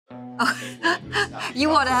You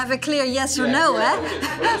want to have a clear yes or no, eh?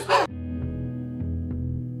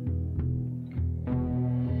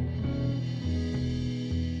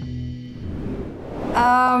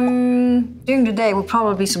 During the day will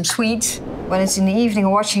probably be some sweets. When it's in the evening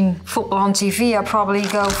watching football on TV, I probably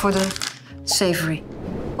go for the savory.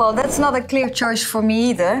 Well, that's not a clear choice for me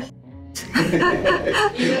either.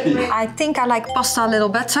 I think I like pasta a little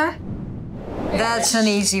better. That's an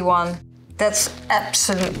easy one. That's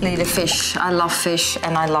absolutely the fish. I love fish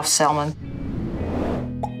and I love salmon.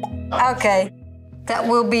 Okay, that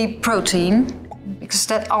will be protein, because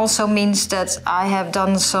that also means that I have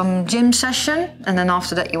done some gym session, and then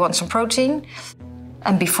after that you want some protein.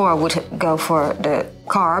 And before I would go for the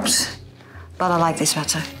carbs, but I like this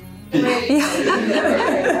better.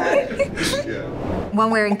 When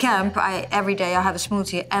we're in camp, every day I have a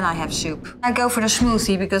smoothie and I have soup. I go for the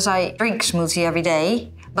smoothie because I drink smoothie every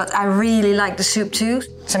day, but I really like the soup too.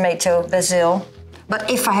 Tomato, basil. But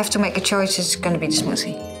if I have to make a choice, it's going to be the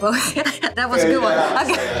smoothie. Well, that was a good one.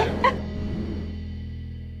 Okay.